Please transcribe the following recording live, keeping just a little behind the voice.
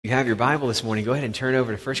You have your Bible this morning, go ahead and turn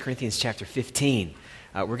over to 1 Corinthians chapter 15.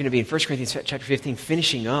 We're going to be in 1 Corinthians chapter 15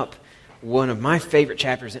 finishing up one of my favorite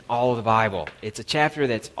chapters in all of the Bible. It's a chapter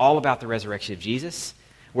that's all about the resurrection of Jesus.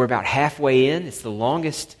 We're about halfway in. It's the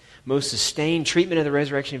longest, most sustained treatment of the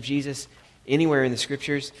resurrection of Jesus anywhere in the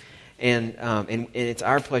Scriptures. And it's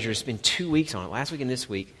our pleasure to spend 2 weeks on it, last week and this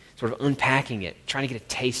week, sort of unpacking it, trying to get a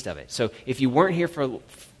taste of it. So if you weren't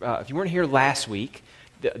here last week,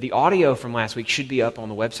 the audio from last week should be up on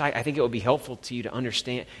the website. I think it would be helpful to you to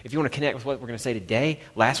understand. If you want to connect with what we're going to say today,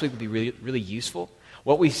 last week would be really, really useful.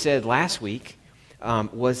 What we said last week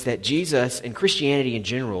was that Jesus and Christianity in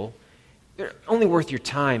general, they're only worth your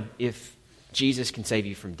time if Jesus can save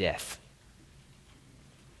you from death.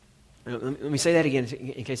 Let me say that again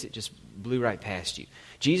in case it just blew right past you.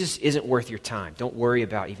 Jesus isn't worth your time. Don't worry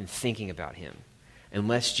about even thinking about him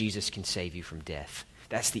unless Jesus can save you from death.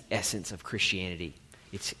 That's the essence of Christianity.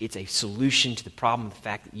 It's a solution to the problem of the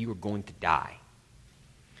fact that you are going to die.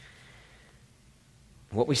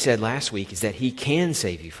 What we said last week is that he can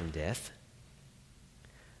save you from death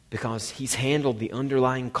because he's handled the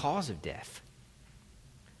underlying cause of death.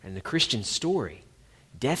 And the Christian story,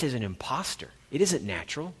 death is an imposter. It isn't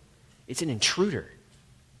natural. It's an intruder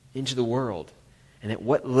into the world. And that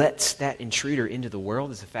what lets that intruder into the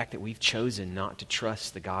world is the fact that we've chosen not to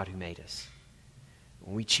trust the God who made us.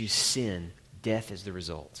 When we choose sin, death is the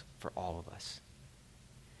result for all of us.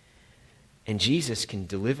 And Jesus can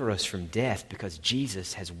deliver us from death because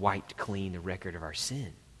Jesus has wiped clean the record of our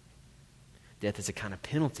sin. Death is a kind of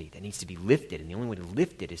penalty that needs to be lifted, and the only way to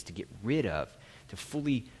lift it is to get rid of, to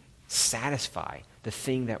fully satisfy the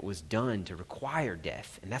thing that was done to require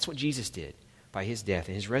death. And that's what Jesus did by his death,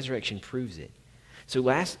 and his resurrection proves it. So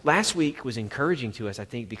last week was encouraging to us, I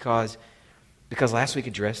think, because last week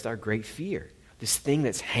addressed our great fear, this thing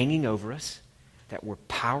that's hanging over us, that we're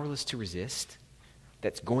powerless to resist,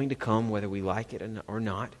 that's going to come whether we like it or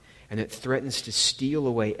not, and that threatens to steal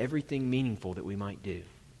away everything meaningful that we might do.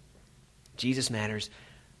 Jesus matters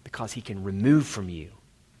because he can remove from you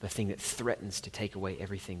the thing that threatens to take away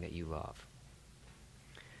everything that you love.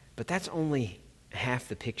 But that's only half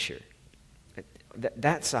the picture.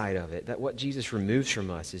 That side of it, that what Jesus removes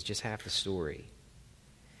from us is just half the story.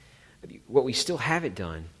 What we still haven't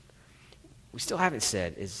done, we still haven't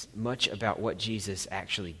said as much about what Jesus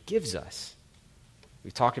actually gives us.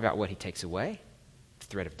 We've talked about what he takes away, the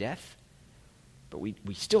threat of death, but we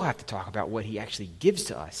still have to talk about what he actually gives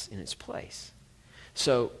to us in its place.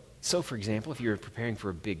 So for example, if you're preparing for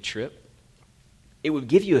a big trip, it would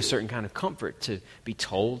give you a certain kind of comfort to be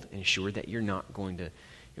told and assured that you're not going to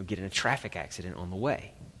get in a traffic accident on the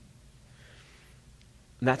way.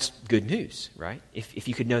 And that's good news, right? If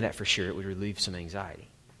you could know that for sure, it would relieve some anxiety.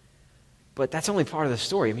 But that's only part of the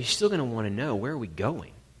story. I mean, you're still going to want to know, where are we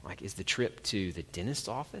going? Like, is the trip to the dentist's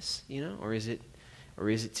office, or is it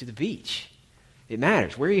to the beach? It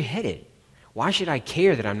matters. Where are you headed? Why should I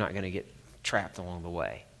care that I'm not going to get trapped along the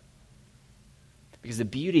way? Because the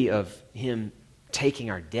beauty of him taking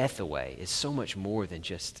our death away is so much more than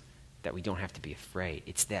just that we don't have to be afraid.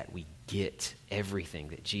 It's that we get everything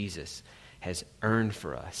that Jesus has earned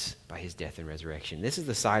for us by his death and resurrection. This is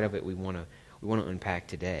the side of it we want to unpack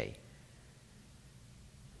today.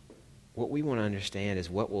 What we want to understand is,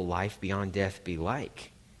 what will life beyond death be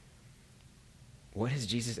like? What has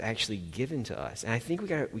Jesus actually given to us? And I think we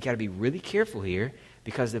got to be really careful here,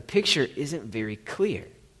 because the picture isn't very clear.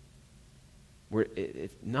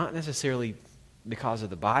 It's not necessarily because of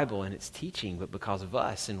the Bible and its teaching, but because of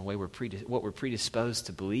us and the way what we're predisposed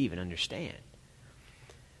to believe and understand.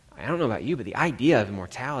 I don't know about you, but the idea of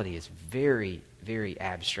immortality is very, very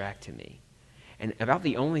abstract to me. And about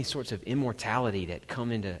the only sorts of immortality that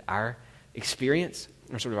come into our experience,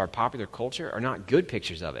 or sort of our popular culture, are not good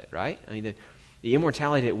pictures of it, right? I mean, the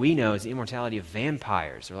immortality that we know is the immortality of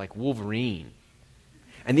vampires, or like Wolverine.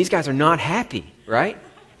 And these guys are not happy, right?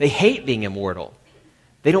 They hate being immortal.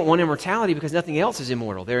 They don't want immortality because nothing else is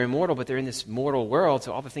immortal. They're immortal, but they're in this mortal world,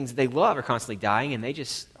 so all the things that they love are constantly dying, and they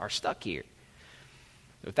just are stuck here.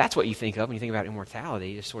 If that's what you think of when you think about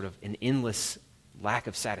immortality, just sort of an endless lack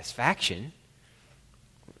of satisfaction,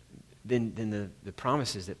 then the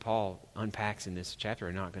promises that Paul unpacks in this chapter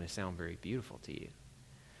are not going to sound very beautiful to you.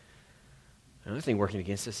 Another thing working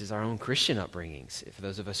against us is our own Christian upbringings. For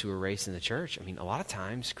those of us who were raised in the church, I mean, a lot of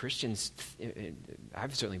times Christians,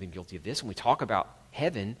 I've certainly been guilty of this, when we talk about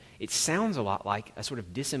heaven, it sounds a lot like a sort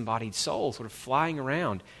of disembodied soul sort of flying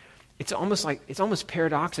around. It's almost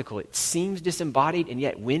paradoxical. It seems disembodied, and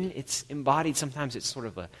yet when it's embodied, sometimes it's sort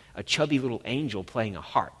of a chubby little angel playing a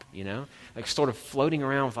harp, like sort of floating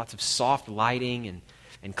around with lots of soft lighting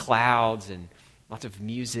and clouds and lots of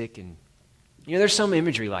music and There's some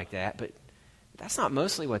imagery like that, but that's not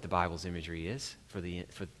mostly what the Bible's imagery is for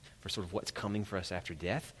sort of what's coming for us after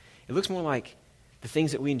death. It looks more like the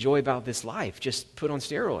things that we enjoy about this life, just put on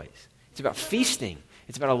steroids. It's about feasting.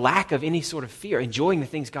 It's about a lack of any sort of fear, enjoying the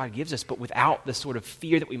things God gives us, but without the sort of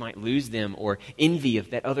fear that we might lose them, or envy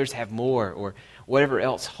of that others have more, or whatever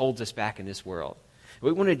else holds us back in this world. What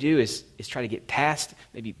we want to do is try to get past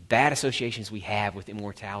maybe bad associations we have with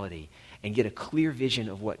immortality and get a clear vision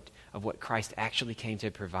of what Christ actually came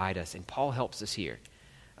to provide us. And Paul helps us here.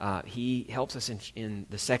 He helps us in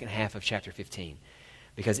the second half of chapter 15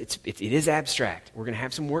 because it is abstract. We're going to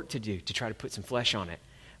have some work to do to try to put some flesh on it.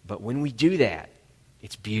 But when we do that,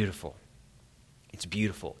 it's beautiful. It's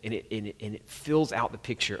beautiful. And it fills out the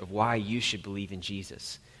picture of why you should believe in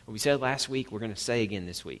Jesus. What we said last week, we're going to say again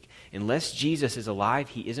this week. Unless Jesus is alive,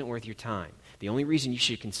 he isn't worth your time. The only reason you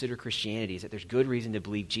should consider Christianity is that there's good reason to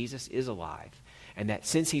believe Jesus is alive. And that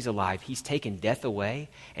since he's alive, he's taken death away,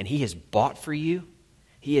 and he has bought for you,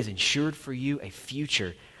 he has ensured for you a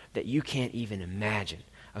future that you can't even imagine.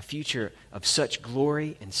 A future of such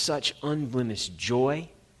glory and such unblemished joy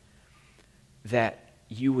that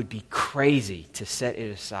you would be crazy to set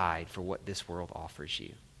it aside for what this world offers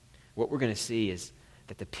you. What we're going to see is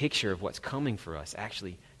that the picture of what's coming for us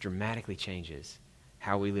actually dramatically changes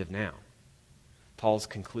how we live now. Paul's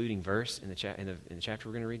concluding verse in the chapter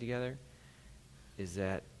we're going to read together is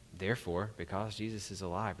that, therefore, because Jesus is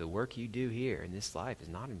alive, the work you do here in this life is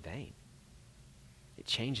not in vain. It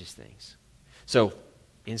changes things. So,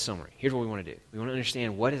 in summary, here's what we want to do. We want to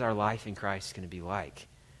understand what is our life in Christ going to be like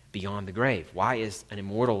beyond the grave. Why is an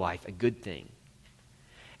immortal life a good thing?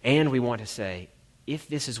 And we want to say, if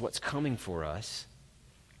this is what's coming for us,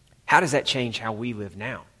 how does that change how we live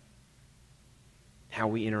now? How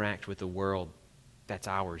we interact with the world that's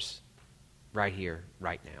ours right here,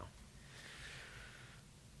 right now.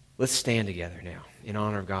 Let's stand together now in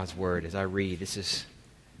honor of God's word as I read. This is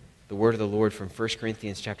the word of the Lord from 1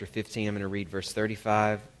 Corinthians chapter 15. I'm going to read verse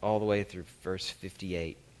 35 all the way through verse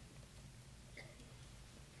 58.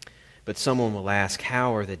 But someone will ask,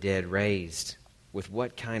 how are the dead raised? With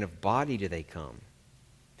what kind of body do they come?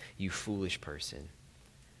 You foolish person.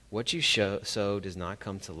 What you sow does not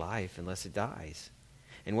come to life unless it dies.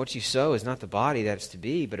 And what you sow is not the body that is to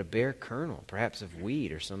be, but a bare kernel, perhaps of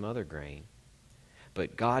wheat or some other grain.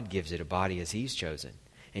 But God gives it a body as he's chosen,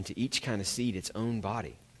 and to each kind of seed its own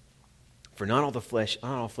body. For not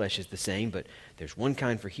all flesh is the same, but there's one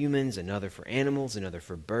kind for humans, another for animals, another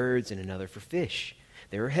for birds, and another for fish.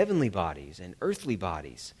 There are heavenly bodies and earthly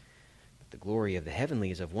bodies. But the glory of the heavenly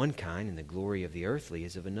is of one kind, and the glory of the earthly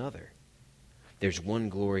is of another. There's one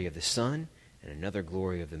glory of the sun, and another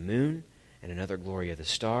glory of the moon, and another glory of the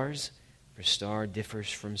stars, for star differs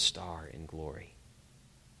from star in glory.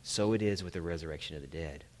 So it is with the resurrection of the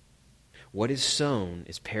dead. What is sown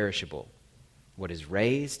is perishable. What is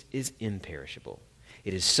raised is imperishable.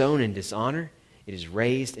 It is sown in dishonor, it is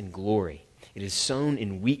raised in glory. It is sown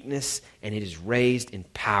in weakness, and it is raised in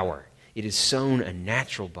power. It is sown a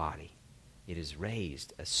natural body. It is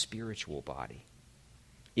raised a spiritual body.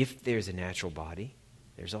 If there's a natural body,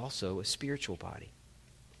 there's also a spiritual body.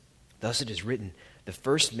 Thus it is written, the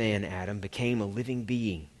first man, Adam, became a living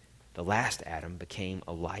being. The last Adam became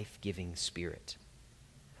a life-giving spirit.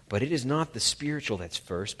 But it is not the spiritual that's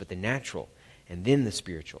first, but the natural, and then the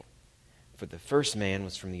spiritual. For the first man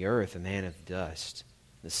was from the earth, a man of dust.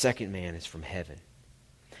 The second man is from heaven.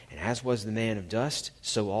 And as was the man of dust,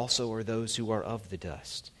 so also are those who are of the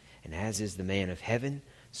dust. And as is the man of heaven,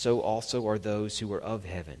 so also are those who are of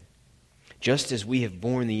heaven. Just as we have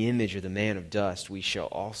borne the image of the man of dust, we shall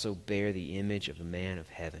also bear the image of the man of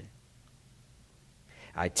heaven.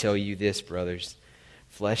 I tell you this, brothers,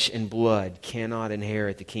 flesh and blood cannot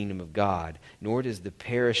inherit the kingdom of God, nor does the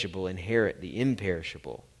perishable inherit the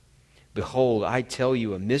imperishable. Behold, I tell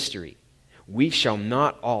you a mystery. We shall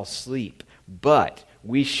not all sleep, but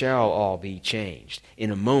we shall all be changed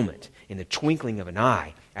in a moment, in the twinkling of an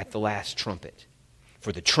eye, at the last trumpet.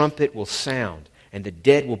 For the trumpet will sound, and the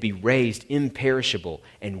dead will be raised imperishable,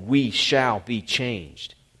 and we shall be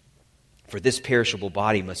changed. For this perishable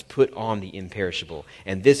body must put on the imperishable,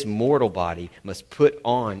 and this mortal body must put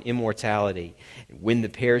on immortality. When the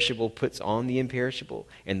perishable puts on the imperishable,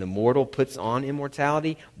 and the mortal puts on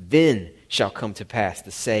immortality, then shall come to pass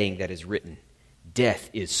the saying that is written, death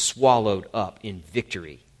is swallowed up in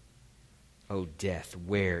victory. O death,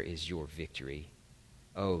 where is your victory?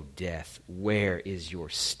 O death, where is your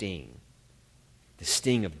sting? The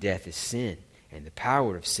sting of death is sin, and the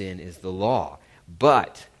power of sin is the law.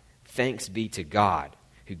 But thanks be to God,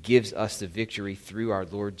 who gives us the victory through our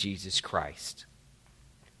Lord Jesus Christ.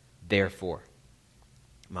 Therefore,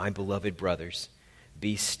 My beloved brothers,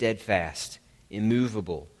 be steadfast,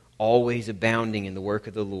 immovable, always abounding in the work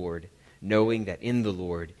of the Lord, knowing that in the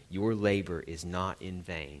Lord your labor is not in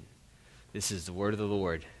vain. This is the word of the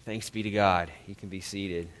Lord. Thanks be to God. You can be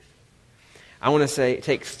seated. I want to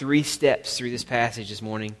take 3 steps through this passage this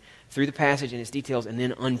morning, through the passage and its details, and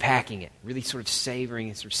then unpacking it, really sort of savoring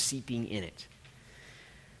and sort of seeping in it.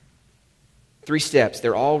 3 steps.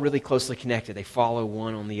 They're all really closely connected. They follow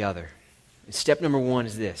one on the other. And step number 1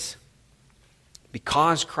 is this.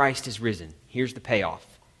 Because Christ is risen, here's the payoff.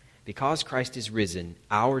 Because Christ is risen,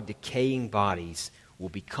 our decaying bodies will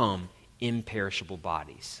become imperishable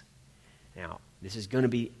bodies. Now, this is going to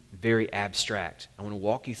be very abstract. I want to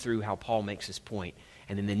walk you through how Paul makes this point,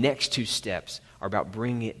 and then the next 2 steps are about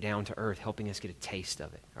bringing it down to earth, helping us get a taste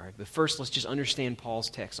of it. All right, but first, let's just understand Paul's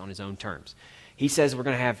text on his own terms. He says we're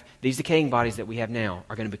going to have these decaying bodies that we have now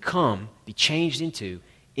are going to be changed into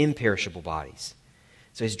imperishable bodies.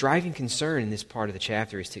 So his driving concern in this part of the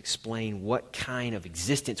chapter is to explain what kind of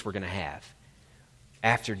existence we're going to have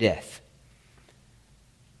after death.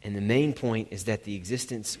 And the main point is that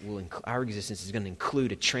our existence is going to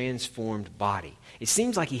include a transformed body. It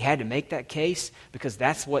seems like he had to make that case because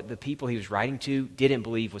that's what the people he was writing to didn't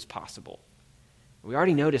believe was possible. We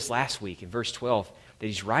already noticed last week in verse 12 that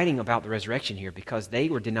he's writing about the resurrection here because they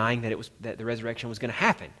were denying that the resurrection was going to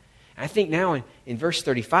happen. And I think now in verse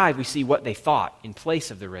 35 we see what they thought in place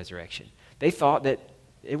of the resurrection. They thought that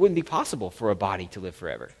it wouldn't be possible for a body to live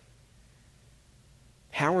forever.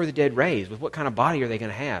 How are the dead raised? With what kind of body are they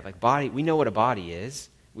going to have? We know what a body is.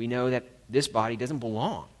 We know that this body doesn't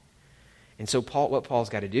belong. And so what Paul's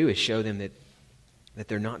got to do is show them that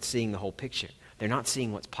they're not seeing the whole picture. They're not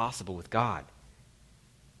seeing what's possible with God.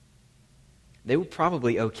 They were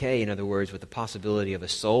probably okay, in other words, with the possibility of a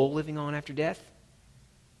soul living on after death.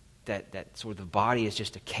 That sort of the body is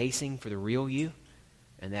just a casing for the real you,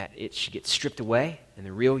 and that it should get stripped away, and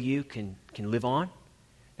the real you can live on.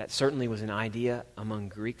 That certainly was an idea among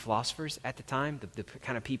Greek philosophers at the time, the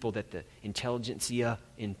kind of people that the intelligentsia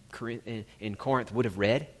in Corinth would have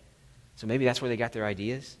read. So maybe that's where they got their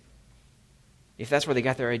ideas. If that's where they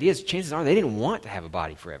got their ideas, chances are they didn't want to have a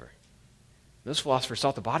body forever. Those philosophers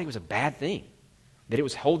thought the body was a bad thing, that it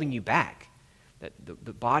was holding you back, that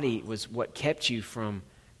the body was what kept you from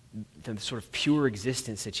the sort of pure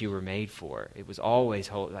existence that you were made for. It was always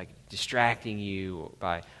distracting you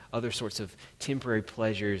by other sorts of temporary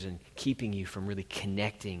pleasures and keeping you from really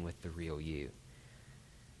connecting with the real you.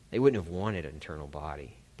 They wouldn't have wanted an eternal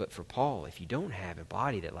body. But for Paul, if you don't have a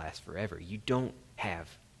body that lasts forever, you don't have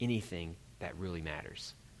anything that really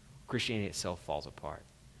matters. Christianity itself falls apart.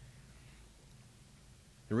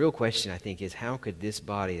 The real question, I think, is how could this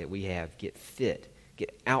body that we have get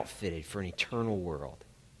outfitted for an eternal world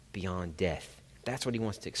beyond death? That's what he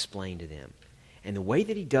wants to explain to them. And the way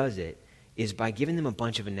that he does it is by giving them a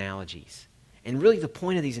bunch of analogies. And really the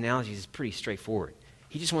point of these analogies is pretty straightforward.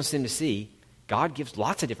 He just wants them to see God gives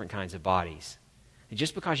lots of different kinds of bodies. And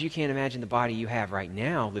just because you can't imagine the body you have right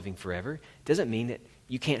now living forever doesn't mean that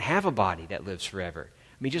you can't have a body that lives forever.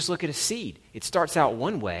 I mean, just look at a seed. It starts out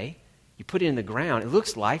one way. You put it in the ground. It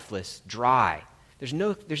looks lifeless, dry. There's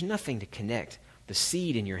nothing to connect the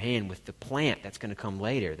seed in your hand with the plant that's going to come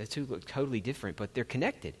later. The two look totally different, but they're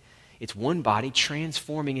connected. It's one body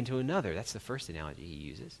transforming into another. That's the first analogy he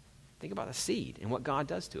uses. Think about a seed and what God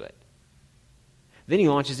does to it. Then he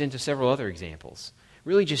launches into several other examples,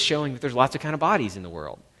 really just showing that there's lots of kind of bodies in the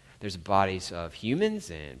world. There's bodies of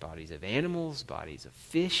humans and bodies of animals, bodies of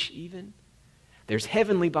fish even. There's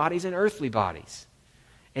heavenly bodies and earthly bodies.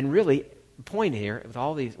 And really, the point here with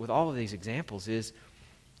all of these examples is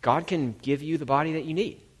God can give you the body that you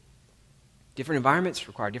need. Different environments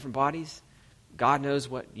require different bodies. God knows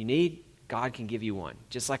what you need. God can give you one.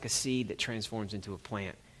 Just like a seed that transforms into a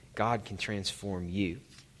plant, God can transform you.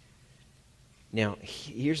 Now,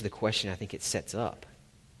 here's the question I think it sets up.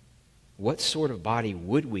 What sort of body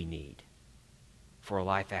would we need for a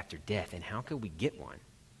life after death, and how could we get one?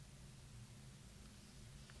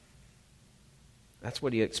 That's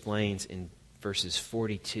what he explains in verses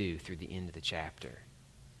 42 through the end of the chapter.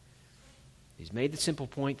 He's made the simple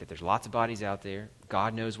point that there's lots of bodies out there.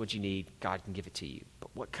 God knows what you need. God can give it to you.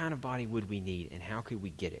 But what kind of body would we need, and how could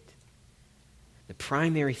we get it? The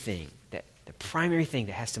primary thing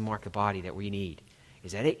that has to mark a body that we need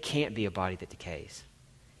is that it can't be a body that decays.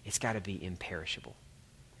 It's got to be imperishable.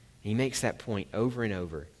 And he makes that point over and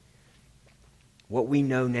over. What we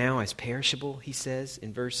know now as perishable, he says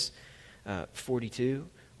in verse 42,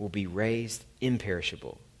 will be raised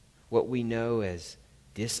imperishable. What we know as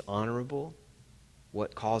dishonorable,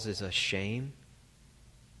 what causes us shame,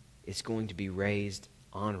 is going to be raised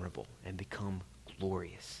honorable and become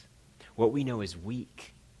glorious. What we know is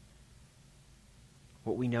weak.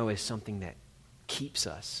 What we know is something that keeps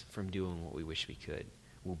us from doing what we wish we could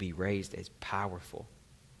will be raised as powerful.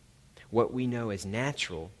 What we know as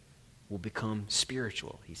natural will become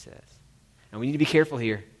spiritual, he says. Now we need to be careful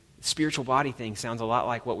here. The spiritual body thing sounds a lot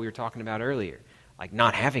like what we were talking about earlier, like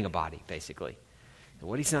not having a body, basically. And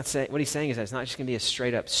what he's saying is that it's not just going to be a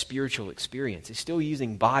straight up spiritual experience. He's still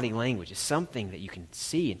using body language. It's something that you can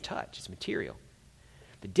see and touch. It's material.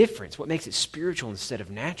 The difference, what makes it spiritual instead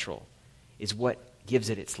of natural, is what gives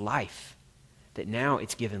it its life. That now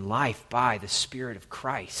it's given life by the Spirit of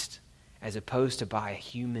Christ as opposed to by a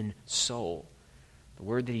human soul. The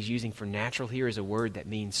word that he's using for natural here is a word that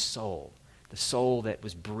means soul. The soul that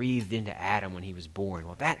was breathed into Adam when he was born.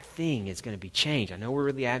 Well, that thing is going to be changed. I know we're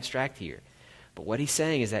really abstract here. But what he's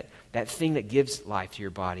saying is that that thing that gives life to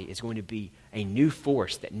your body is going to be a new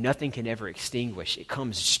force that nothing can ever extinguish. It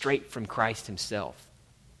comes straight from Christ himself.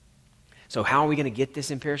 So how are we going to get this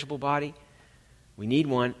imperishable body? We need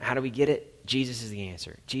one. How do we get it? Jesus is the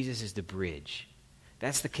answer. Jesus is the bridge.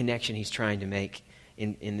 That's the connection he's trying to make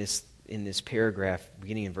in this paragraph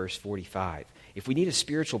beginning in verse 45. If we need a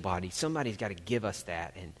spiritual body, somebody's got to give us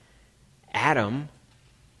that. And Adam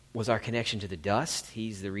was our connection to the dust.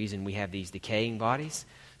 He's the reason we have these decaying bodies.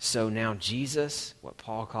 So now Jesus, what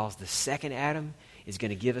Paul calls the second Adam, is going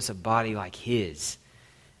to give us a body like his.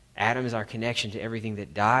 Adam is our connection to everything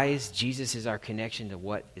that dies. Jesus is our connection to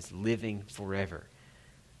what is living forever.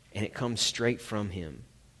 And it comes straight from him.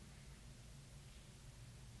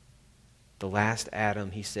 The last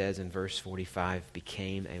Adam, he says in verse 45,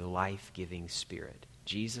 became a life-giving spirit.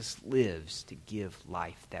 Jesus lives to give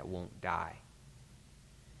life that won't die.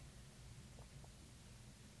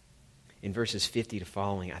 In verses 50 to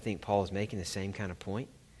following, I think Paul is making the same kind of point,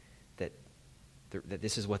 that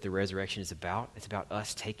this is what the resurrection is about. It's about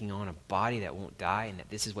us taking on a body that won't die, and that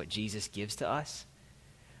this is what Jesus gives to us.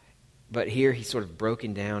 But here he's sort of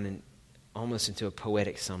broken down and almost into a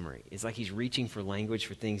poetic summary. It's like he's reaching for language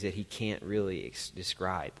for things that he can't really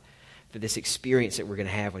describe. For this experience that we're going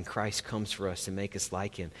to have when Christ comes for us to make us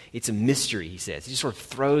like him. It's a mystery, he says. He just sort of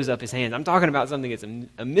throws up his hands. I'm talking about something that's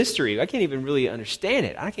a mystery. I can't even really understand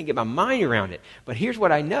it. I can't get my mind around it. But here's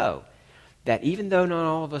what I know. That even though not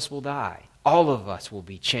all of us will die, all of us will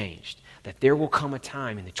be changed. That there will come a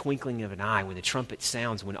time in the twinkling of an eye when the trumpet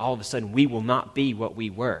sounds, when all of a sudden we will not be what we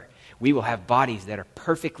were. We will have bodies that are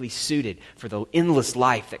perfectly suited for the endless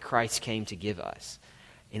life that Christ came to give us.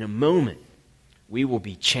 In a moment, we will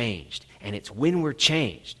be changed. And it's when we're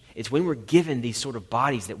changed, it's when we're given these sort of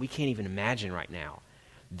bodies that we can't even imagine right now.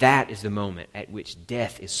 That is the moment at which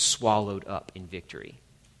death is swallowed up in victory.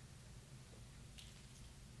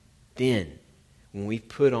 Then, when we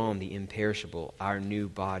put on the imperishable, our new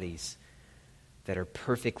bodies that are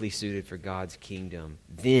perfectly suited for God's kingdom,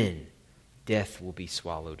 then death will be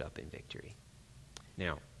swallowed up in victory.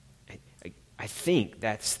 Now, I think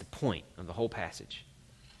that's the point of the whole passage.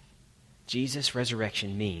 Jesus'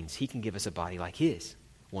 resurrection means he can give us a body like his,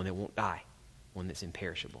 one that won't die, one that's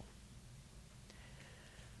imperishable.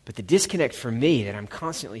 But the disconnect for me that I'm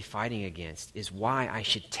constantly fighting against is why I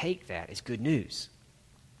should take that as good news.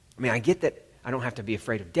 I mean, I get that I don't have to be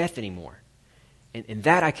afraid of death anymore, and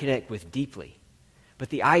that I connect with deeply. But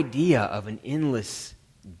the idea of an endless,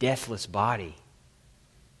 deathless body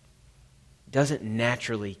doesn't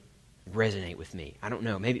naturally resonate with me. I don't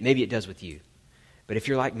know. Maybe it does with you. But if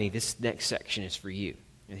you're like me, this next section is for you.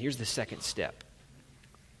 And here's the second step.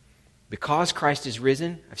 Because Christ is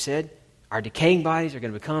risen, I've said, our decaying bodies are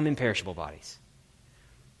going to become imperishable bodies.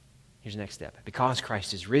 Here's the next step. Because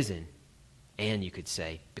Christ is risen, and you could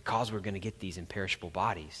say, because we're going to get these imperishable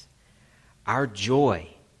bodies, our joy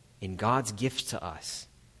in God's gift to us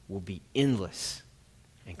will be endless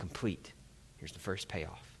and complete. Here's the first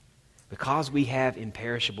payoff. Because we have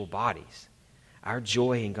imperishable bodies, our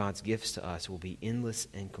joy in God's gifts to us will be endless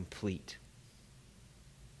and complete.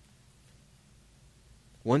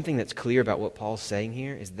 One thing that's clear about what Paul's saying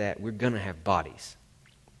here is that we're going to have bodies.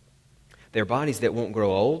 They're bodies that won't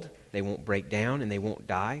grow old, they won't break down, and they won't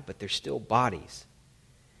die, but they're still bodies.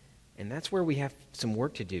 And that's where we have some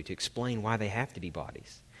work to do to explain why they have to be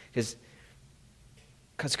bodies. Because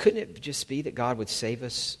couldn't it just be that God would save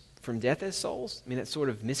us from death as souls? I mean, that sort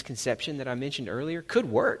of misconception that I mentioned earlier could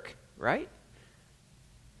work, right?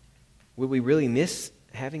 Would we really miss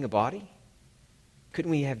having a body?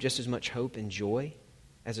 Couldn't we have just as much hope and joy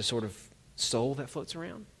as a sort of soul that floats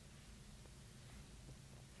around?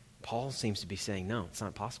 Paul seems to be saying, no, it's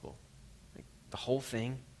not possible. Like, the whole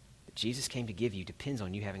thing that Jesus came to give you depends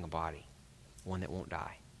on you having a body, one that won't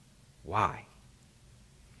die. Why?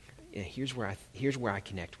 And here's where I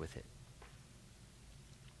connect with it.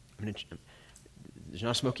 There's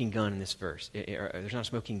not a smoking gun in this verse. There's not a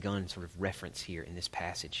smoking gun sort of reference here in this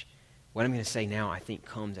passage. What I'm going to say now, I think,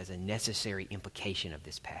 comes as a necessary implication of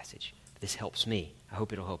this passage. This helps me. I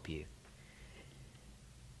hope it'll help you.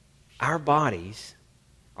 Our bodies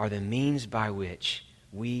are the means by which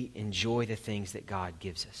we enjoy the things that God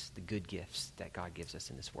gives us, the good gifts that God gives us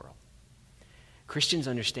in this world. Christians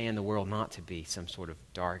understand the world not to be some sort of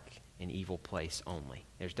dark and evil place only.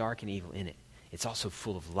 There's dark and evil in it. It's also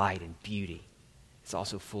full of light and beauty. It's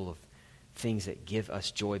also full of things that give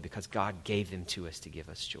us joy because God gave them to us to give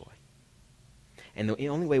us joy. And the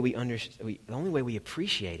only way we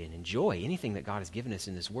appreciate and enjoy anything that God has given us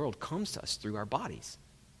in this world comes to us through our bodies.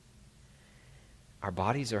 Our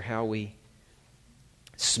bodies are how we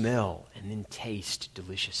smell and then taste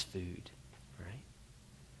delicious food, right?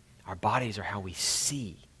 Our bodies are how we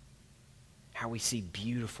see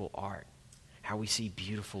beautiful art, how we see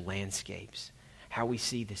beautiful landscapes, how we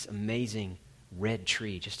see this amazing red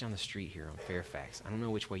tree just down the street here on Fairfax. I don't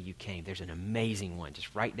know which way you came. There's an amazing one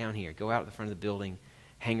just right down here. Go out at the front of the building,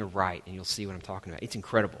 hang a right, and you'll see what I'm talking about. It's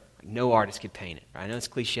incredible. Like, no artist could paint it. Right? I know it's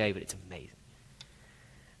cliche, but it's amazing.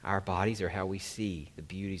 Our bodies are how we see the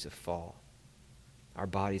beauties of fall. Our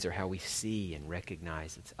bodies are how we see and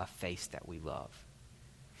recognize it's a face that we love.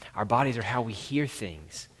 Our bodies are how we hear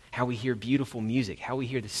things, how we hear beautiful music, how we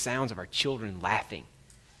hear the sounds of our children laughing.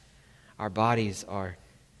 Our bodies are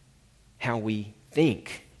how we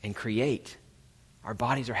think and create. Our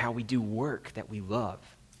bodies are how we do work that we love.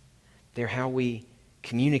 They're how we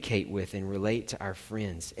communicate with and relate to our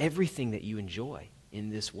friends. Everything that you enjoy in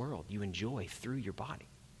this world, you enjoy through your body.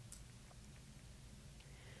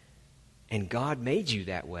 And God made you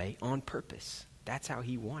that way on purpose. That's how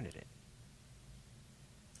He wanted it.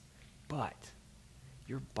 But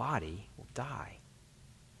your body will die.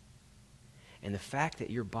 And the fact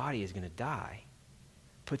that your body is going to die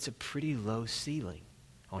puts a pretty low ceiling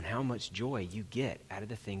on how much joy you get out of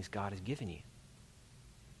the things God has given you.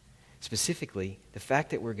 Specifically, the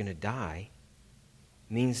fact that we're going to die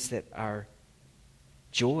means that our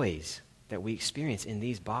joys that we experience in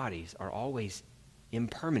these bodies are always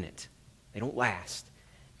impermanent. They don't last.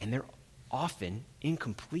 And they're often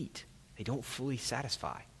incomplete. They don't fully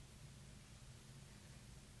satisfy.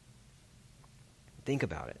 Think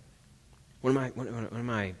about it. One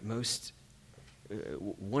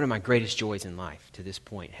of my greatest joys in life to this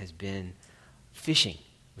point has been fishing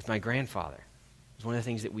with my grandfather. It was one of the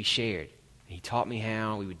things that we shared. He taught me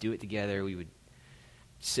how. We would do it together. We would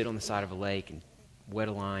sit on the side of a lake and wet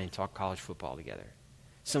a line and talk college football together.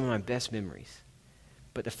 Some of my best memories.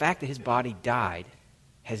 But the fact that his body died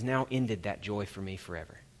has now ended that joy for me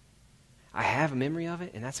forever. I have a memory of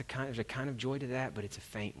it, and there's a kind of joy to that, but it's a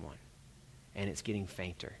faint one. And it's getting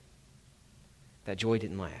fainter. That joy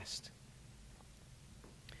didn't last.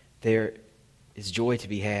 There is joy to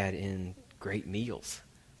be had in great meals,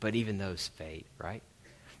 but even those fade, right?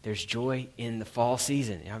 There's joy in the fall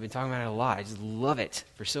season. I've been talking about it a lot. I just love it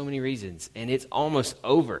for so many reasons. And it's almost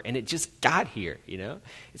over, and it just got here, you know?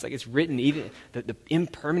 It's like it's written, even the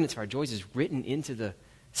impermanence of our joys is written into the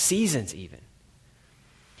seasons even.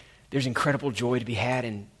 There's incredible joy to be had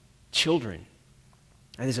in children.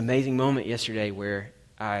 I had this amazing moment yesterday where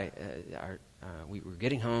we were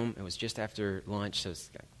getting home. It was just after lunch, so it was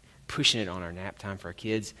pushing it on our nap time for our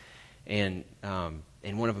kids. And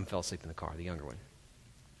one of them fell asleep in the car, the younger one.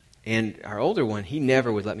 And our older one, he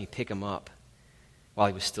never would let me pick him up while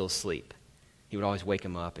he was still asleep. He would always wake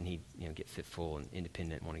him up, and he'd get fitful and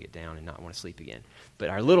independent and want to get down and not want to sleep again. But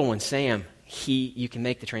our little one, Sam, you can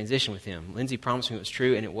make the transition with him. Lindsay promised me it was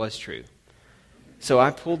true, and it was true. So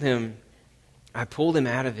I pulled him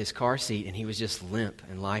out of his car seat, and he was just limp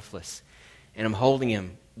and lifeless. And I'm holding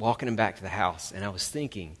him, walking him back to the house, and I was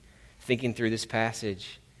thinking through this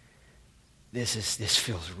passage, this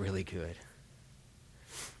feels really good.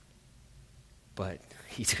 But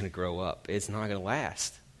he's going to grow up. It's not going to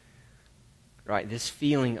last. Right? This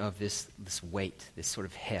feeling of this weight, this sort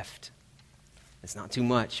of heft. It's not too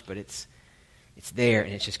much, but it's there,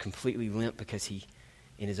 and it's just completely limp because he,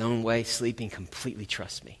 in his own way, sleeping, completely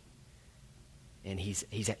trusts me. And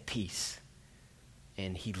he's at peace.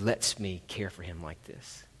 And he lets me care for him like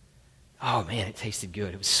this. Oh, man, it tasted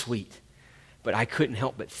good. It was sweet. But I couldn't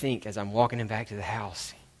help but think as I'm walking him back to the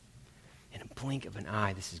house, in a blink of an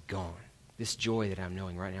eye, this is gone. This joy that I'm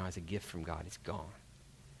knowing right now as a gift from God is gone.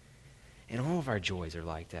 And all of our joys are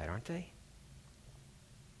like that, aren't they?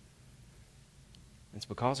 It's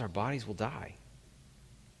because our bodies will die.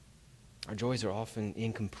 Our joys are often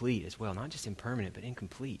incomplete as well. Not just impermanent, but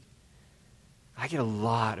incomplete. I get a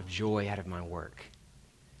lot of joy out of my work.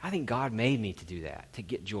 I think God made me to do that, to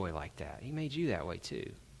get joy like that. He made you that way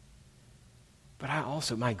too.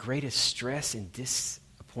 But my greatest stress and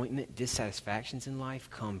disappointment, dissatisfactions in life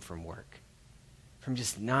come from work. From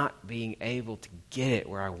just not being able to get it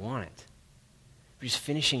where I want it. From just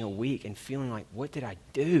finishing a week and feeling like, what did I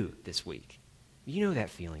do this week? You know that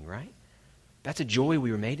feeling, right? That's a joy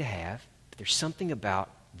we were made to have. But there's something about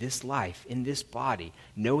this life, in this body,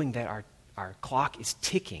 knowing that our clock is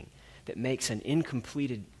ticking, that makes an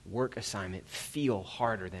incompleted work assignment feel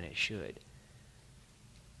harder than it should.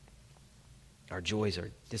 Our joys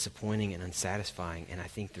are disappointing and unsatisfying, and I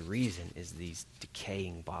think the reason is these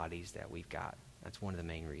decaying bodies that we've got. That's one of the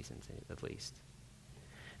main reasons, at least.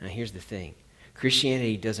 Now, here's the thing.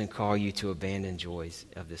 Christianity doesn't call you to abandon joys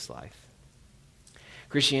of this life.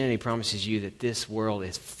 Christianity promises you that this world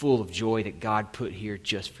is full of joy that God put here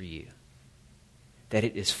just for you. That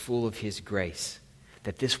it is full of His grace.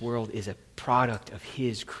 That this world is a product of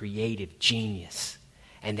His creative genius.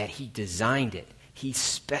 And that He designed it. He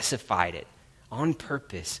specified it on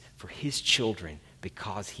purpose for His children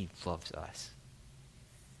because He loves us.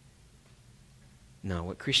 No,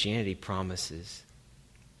 what Christianity promises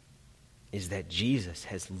is that Jesus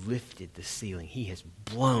has lifted the ceiling. He has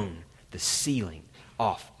blown the ceiling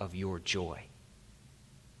off of your joy.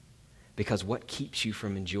 Because what keeps you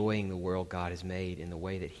from enjoying the world God has made in the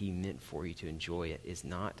way that He meant for you to enjoy it is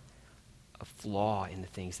not a flaw in the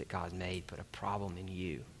things that God made, but a problem in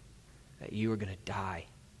you. That you are going to die.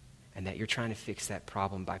 And that you're trying to fix that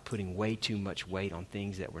problem by putting way too much weight on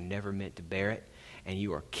things that were never meant to bear it. And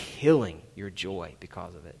you are killing your joy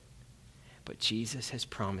because of it. But Jesus has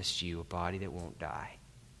promised you a body that won't die.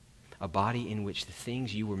 A body in which the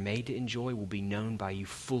things you were made to enjoy will be known by you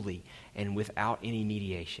fully and without any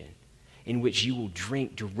mediation. In which you will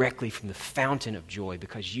drink directly from the fountain of joy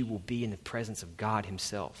because you will be in the presence of God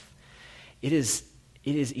Himself. It is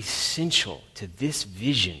essential to this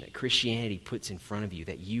vision that Christianity puts in front of you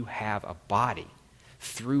that you have a body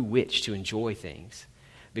through which to enjoy things.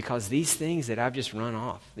 Because these things that I've just run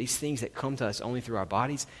off, these things that come to us only through our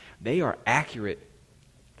bodies, they are accurate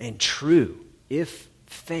and true, if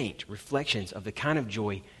faint, reflections of the kind of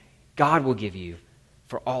joy God will give you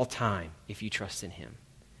for all time if you trust in Him.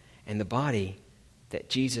 And the body that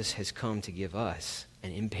Jesus has come to give us,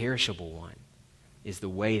 an imperishable one, is the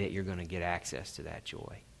way that you're going to get access to that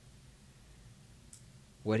joy.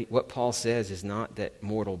 What Paul says is not that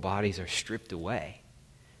mortal bodies are stripped away,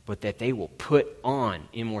 but that they will put on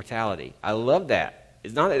immortality. I love that.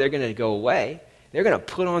 It's not that they're going to go away. They're going to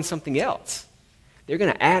put on something else. They're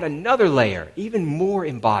going to add another layer, even more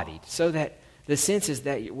embodied, so that the sense is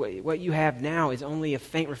that what you have now is only a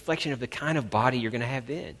faint reflection of the kind of body you're going to have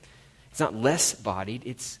then. It's not less bodied,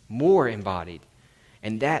 it's more embodied.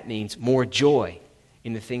 And that means more joy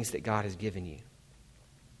in the things that God has given you.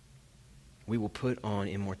 We will put on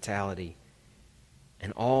immortality.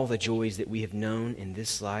 And all the joys that we have known in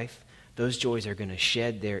this life, those joys are going to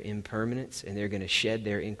shed their impermanence and they're going to shed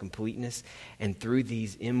their incompleteness. And through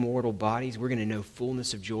these immortal bodies, we're going to know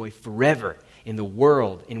fullness of joy forever in the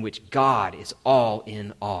world in which God is all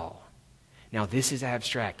in all. Now, this is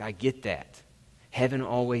abstract. I get that. Heaven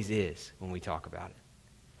always is when we talk about it.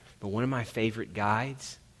 But one of my favorite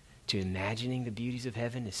guides to imagining the beauties of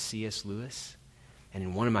heaven is C.S. Lewis. And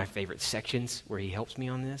in one of my favorite sections where he helps me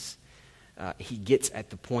on this, he gets at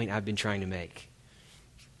the point I've been trying to make.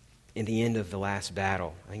 In the end of The Last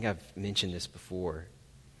Battle, I think I've mentioned this before.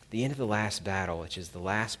 The end of The Last Battle, which is the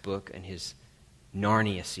last book in his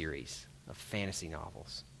Narnia series of fantasy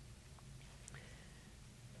novels.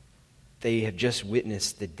 They have just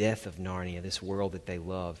witnessed the death of Narnia, this world that they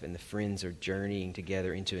love, and the friends are journeying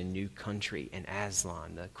together into a new country, and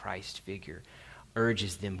Aslan, the Christ figure,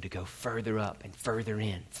 urges them to go further up and further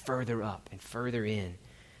in, further up and further in.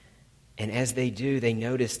 And as they do, they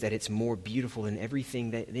notice that it's more beautiful than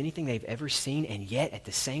anything they've ever seen, and yet at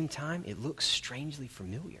the same time, it looks strangely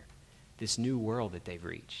familiar, this new world that they've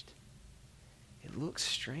reached. It looks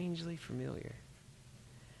strangely familiar.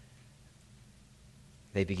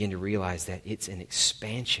 They begin to realize that it's an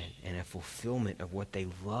expansion and a fulfillment of what they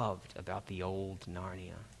loved about the old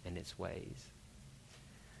Narnia and its ways.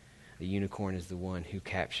 The unicorn is the one who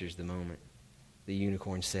captures the moment. The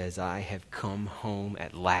unicorn says, "I have come home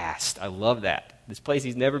at last." I love that. This place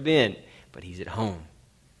he's never been, but he's at home.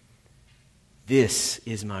 This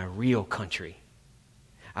is my real country.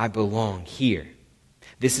 I belong here.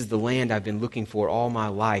 This is the land I've been looking for all my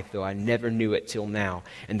life, though I never knew it till now.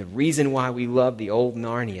 And the reason why we love the old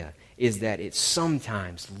Narnia is that it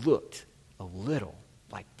sometimes looked a little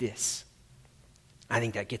like this. I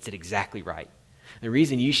think that gets it exactly right. The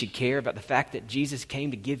reason you should care about the fact that Jesus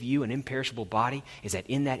came to give you an imperishable body is that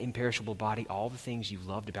in that imperishable body, all the things you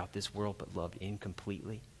loved about this world but loved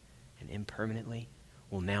incompletely and impermanently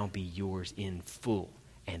will now be yours in full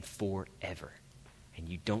and forever. And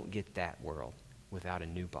you don't get that world without a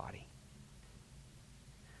new body.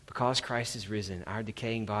 Because Christ is risen, our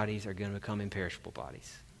decaying bodies are going to become imperishable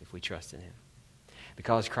bodies if we trust in him.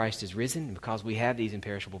 Because Christ is risen, and because we have these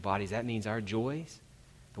imperishable bodies, that means our joys,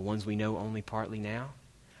 the ones we know only partly now,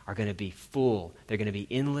 are going to be full. They're going to be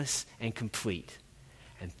endless and complete.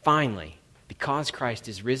 And finally, because Christ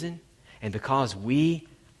is risen, and because we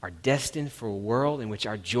are destined for a world in which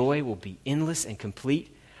our joy will be endless and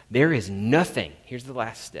complete, there is nothing, here's the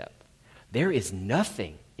last step, there is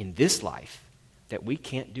nothing in this life that we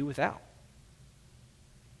can't do without.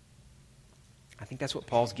 I think that's what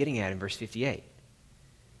Paul's getting at in verse 58.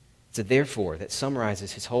 So therefore, that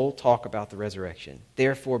summarizes his whole talk about the resurrection.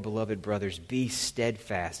 Therefore, beloved brothers, be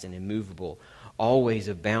steadfast and immovable, always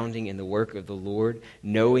abounding in the work of the Lord,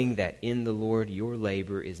 knowing that in the Lord your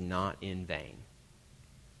labor is not in vain.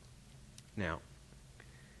 Now,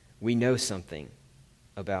 we know something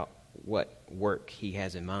about what work he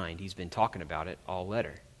has in mind. He's been talking about it all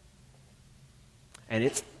letter. And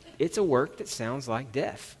it's a work that sounds like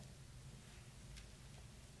death.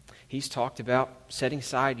 He's talked about setting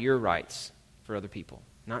aside your rights for other people,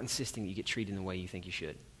 not insisting that you get treated in the way you think you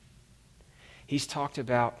should. He's talked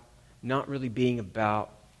about not really being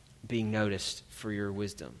about being noticed for your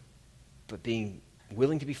wisdom, but being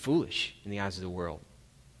willing to be foolish in the eyes of the world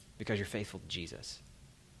because you're faithful to Jesus.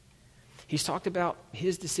 He's talked about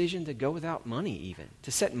his decision to go without money even,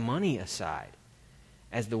 to set money aside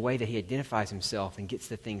as the way that he identifies himself and gets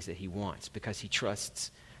the things that he wants because he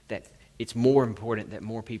trusts that it's more important that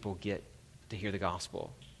more people get to hear the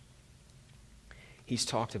gospel. He's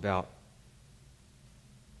talked about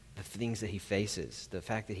the things that he faces, the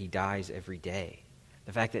fact that he dies every day,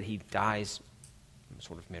 the fact that he dies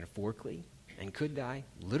sort of metaphorically and could die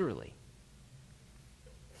literally.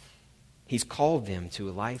 He's called them to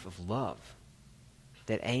a life of love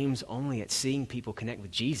that aims only at seeing people connect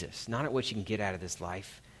with Jesus, not at what you can get out of this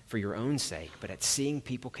life for your own sake, but at seeing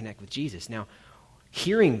people connect with Jesus. Now,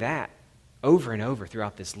 hearing that over and over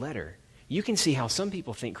throughout this letter, you can see how some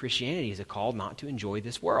people think Christianity is a call not to enjoy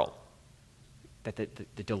this world, that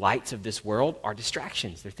the delights of this world are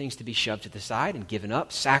distractions. They're things to be shoved to the side and given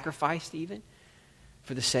up, sacrificed even,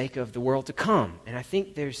 for the sake of the world to come. And I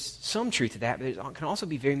think there's some truth to that, but it can also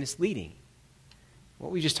be very misleading.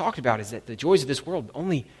 What we just talked about is that the joys of this world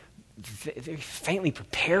only very faintly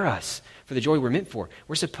prepare us for the joy we're meant for.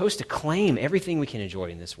 We're supposed to claim everything we can enjoy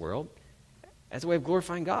in this world as a way of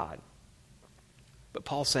glorifying God. But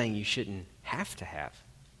Paul's saying you shouldn't have to have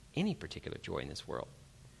any particular joy in this world.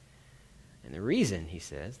 And the reason, he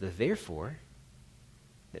says, the therefore,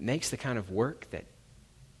 that makes the kind of work that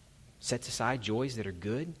sets aside joys that are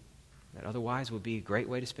good, that otherwise would be a great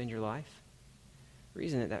way to spend your life, the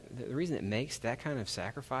reason it makes that kind of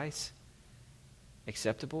sacrifice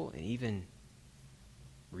acceptable and even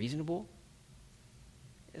reasonable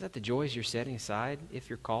is that the joys you're setting aside, if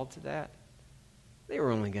you're called to that, they were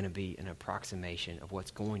only going to be an approximation of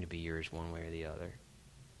what's going to be yours one way or the other.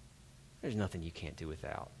 There's nothing you can't do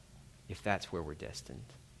without if that's where we're destined.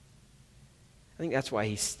 I think that's why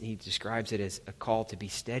he describes it as a call to be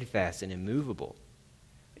steadfast and immovable.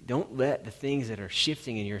 Don't let the things that are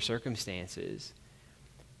shifting in your circumstances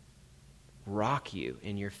rock you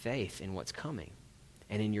in your faith in what's coming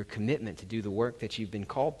and in your commitment to do the work that you've been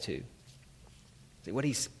called to. See,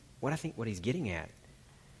 what I think he's getting at,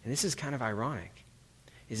 and this is kind of ironic,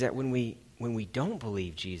 is that when we don't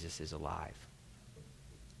believe Jesus is alive,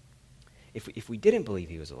 if we didn't believe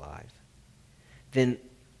he was alive, then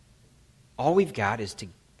all we've got is to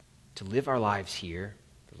live our lives here,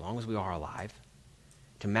 as long as we are alive,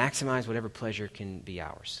 to maximize whatever pleasure can be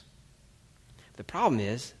ours. The problem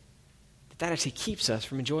is that actually keeps us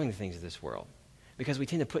from enjoying the things of this world, because we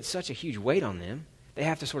tend to put such a huge weight on them. They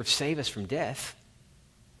have to sort of save us from death,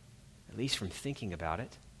 at least from thinking about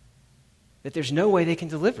it, that there's no way they can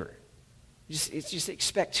deliver. It's just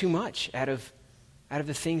expect too much out of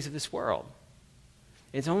the things of this world.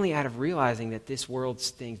 It's only out of realizing that this world's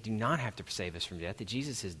things do not have to save us from death, that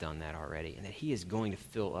Jesus has done that already, and that he is going to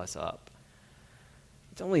fill us up.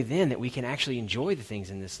 It's only then that we can actually enjoy the things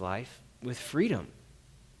in this life with freedom.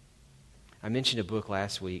 I mentioned a book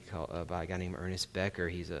last week by a guy named Ernest Becker.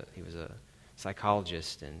 He was a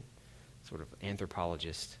psychologist and sort of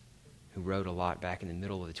anthropologist who wrote a lot back in the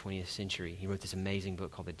middle of the 20th century. He wrote this amazing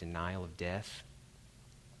book called The Denial of Death.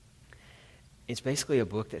 It's basically a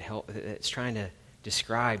book that's trying to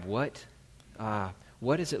describe what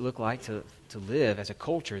does it look like to live as a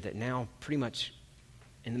culture that now pretty much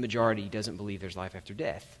in the majority doesn't believe there's life after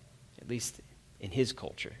death, at least in his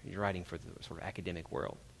culture. He's writing for the sort of academic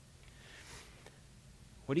world.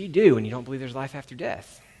 What do you do when you don't believe there's life after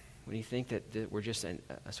death? When you think that we're just a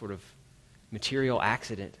sort of material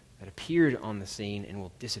accident that appeared on the scene and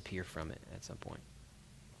will disappear from it at some point?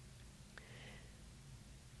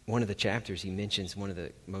 One of the chapters, he mentions one of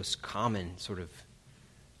the most common sort of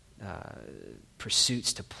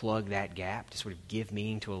pursuits to plug that gap, to sort of give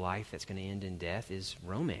meaning to a life that's going to end in death, is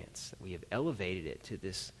romance. We have elevated it to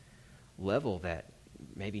this level that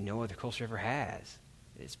maybe no other culture ever has.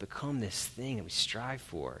 It's become this thing that we strive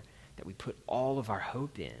for, that we put all of our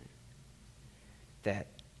hope in, that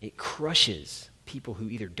it crushes people who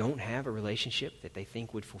either don't have a relationship that they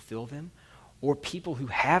think would fulfill them, or people who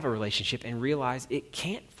have a relationship and realize it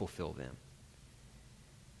can't fulfill them.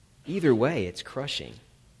 Either way, it's crushing.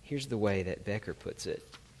 Here's the way that Becker puts it.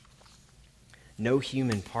 No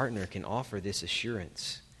human partner can offer this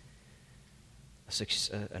assurance,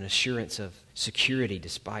 an assurance of security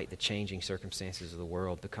despite the changing circumstances of the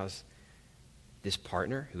world, because this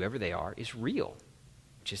partner, whoever they are, is real.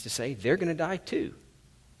 Which is to say, they're going to die too.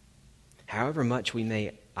 However much we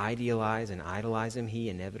may idealize and idolize him, he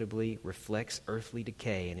inevitably reflects earthly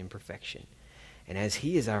decay and imperfection. And as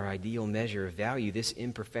he is our ideal measure of value, this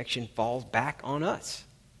imperfection falls back on us.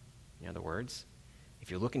 In other words,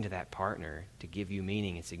 if you're looking to that partner to give you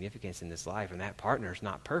meaning and significance in this life, and that partner is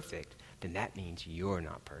not perfect, then that means you're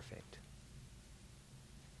not perfect.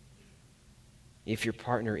 If your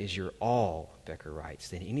partner is your all, Becker writes,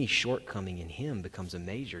 then any shortcoming in him becomes a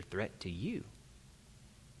major threat to you.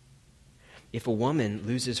 If a woman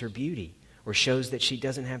loses her beauty, or shows that she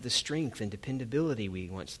doesn't have the strength and dependability we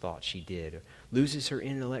once thought she did, or loses her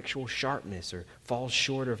intellectual sharpness, or falls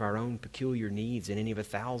short of our own peculiar needs in any of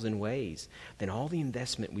 1,000 ways, then all the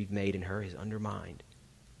investment we've made in her is undermined.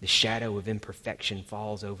 The shadow of imperfection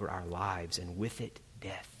falls over our lives, and with it,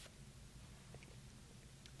 death.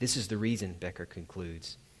 This is the reason, Becker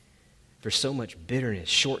concludes, for so much bitterness,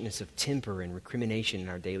 shortness of temper, and recrimination in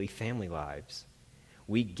our daily family lives.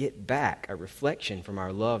 We get back a reflection from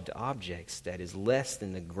our loved objects that is less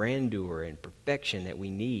than the grandeur and perfection that we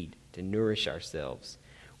need to nourish ourselves.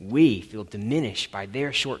 We feel diminished by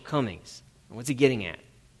their shortcomings. What's he getting at?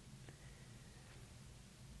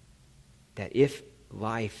 That if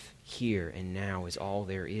life here and now is all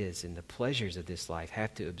there is, and the pleasures of this life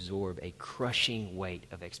have to absorb a crushing weight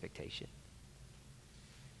of expectation.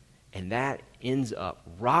 And that ends up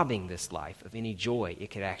robbing this life of any joy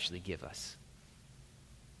it could actually give us.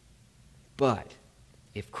 But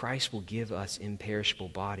if Christ will give us imperishable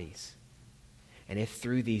bodies, and if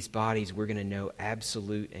through these bodies we're going to know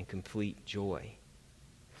absolute and complete joy,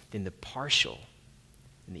 then the partial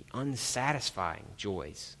and the unsatisfying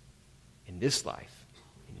joys in this life,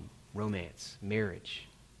 in romance, marriage,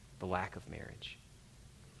 the lack of marriage,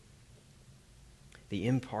 the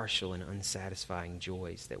impartial and unsatisfying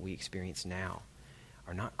joys that we experience now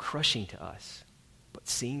are not crushing to us, but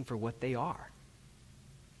seen for what they are,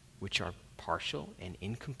 which are partial and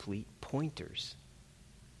incomplete pointers,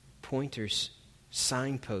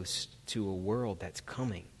 signposts to a world that's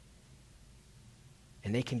coming.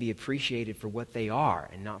 And they can be appreciated for what they are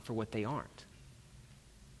and not for what they aren't.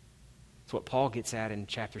 That's what Paul gets at in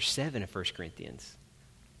chapter 7 of 1 Corinthians.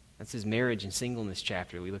 That's his marriage and singleness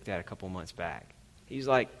chapter we looked at a couple months back. He's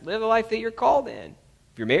like, live a life that you're called in.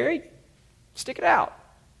 If you're married, stick it out.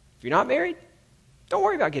 If you're not married, don't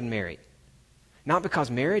worry about getting married. Not because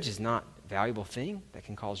marriage is not a valuable thing that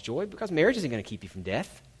can cause joy, because marriage isn't going to keep you from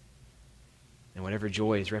death. And whatever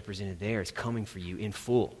joy is represented there is coming for you in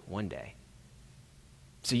full one day.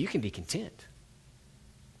 So you can be content.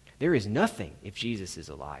 There is nothing, if Jesus is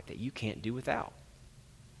alive, that you can't do without.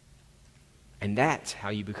 And that's how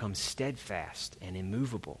you become steadfast and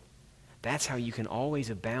immovable. That's how you can always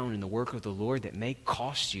abound in the work of the Lord that may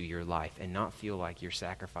cost you your life and not feel like you're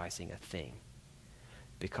sacrificing a thing.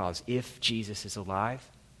 Because if Jesus is alive,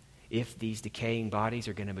 if these decaying bodies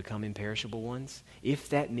are going to become imperishable ones, if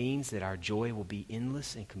that means that our joy will be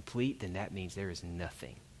endless and complete, then that means there is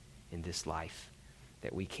nothing in this life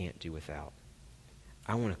that we can't do without.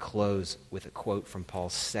 I want to close with a quote from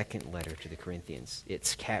Paul's second letter to the Corinthians.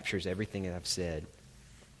 It captures everything that I've said.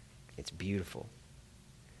 It's beautiful.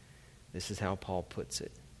 This is how Paul puts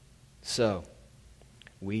it. So,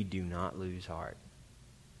 we do not lose heart.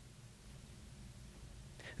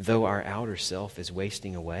 Though our outer self is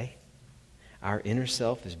wasting away, our inner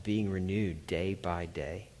self is being renewed day by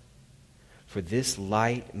day. For this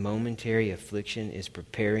light, momentary affliction is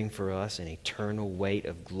preparing for us an eternal weight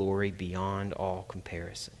of glory beyond all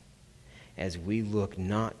comparison, as we look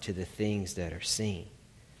not to the things that are seen,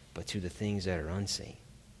 but to the things that are unseen.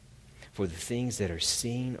 For the things that are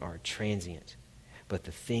seen are transient, but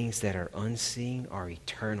the things that are unseen are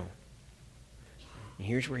eternal. And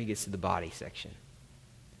here's where he gets to the body section.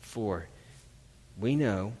 For we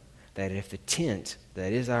know that if the tent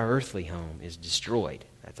that is our earthly home is destroyed,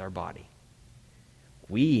 that's our body,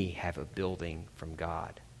 we have a building from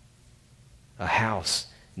God, a house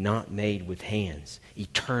not made with hands,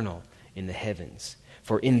 eternal in the heavens.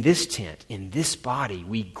 For in this tent, in this body,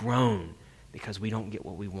 we groan because we don't get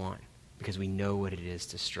what we want, because we know what it is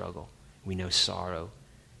to struggle. We know sorrow.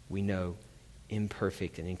 We know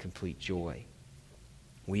imperfect and incomplete joy.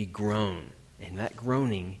 We groan. And that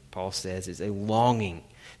groaning, Paul says, is a longing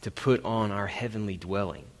to put on our heavenly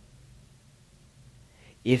dwelling.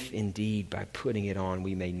 If indeed by putting it on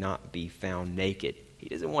we may not be found naked. He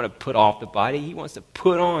doesn't want to put off the body. He wants to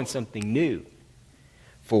put on something new.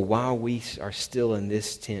 For while we are still in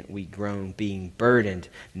this tent, we groan, being burdened,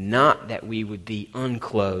 not that we would be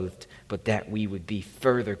unclothed, but that we would be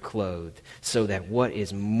further clothed, so that what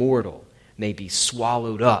is mortal may be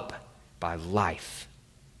swallowed up by life.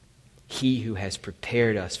 He who has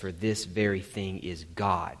prepared us for this very thing is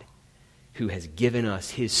God, who has given us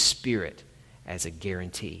his Spirit as a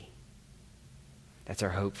guarantee. That's our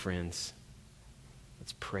hope, friends.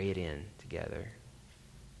 Let's pray it in together.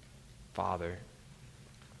 Father,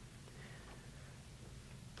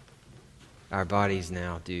 our bodies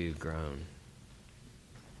now do groan.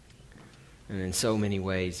 And in so many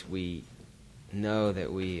ways we know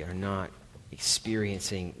that we are not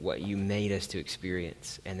experiencing what you made us to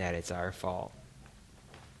experience, and that it's our fault.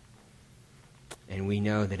 And we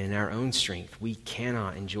know that in our own strength we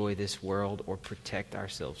cannot enjoy this world or protect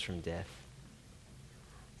ourselves from death.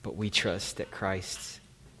 But we trust that Christ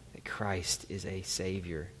is a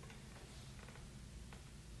Savior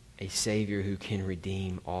who can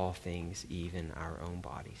redeem all things, even our own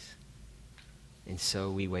bodies. And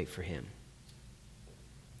so we wait for him.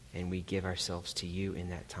 And we give ourselves to you in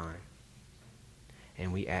that time.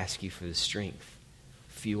 And we ask you for the strength,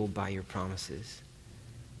 fueled by your promises,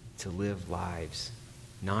 to live lives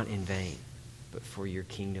not in vain, but for your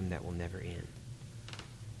kingdom that will never end.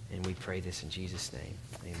 And we pray this in Jesus' name.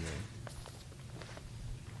 Amen.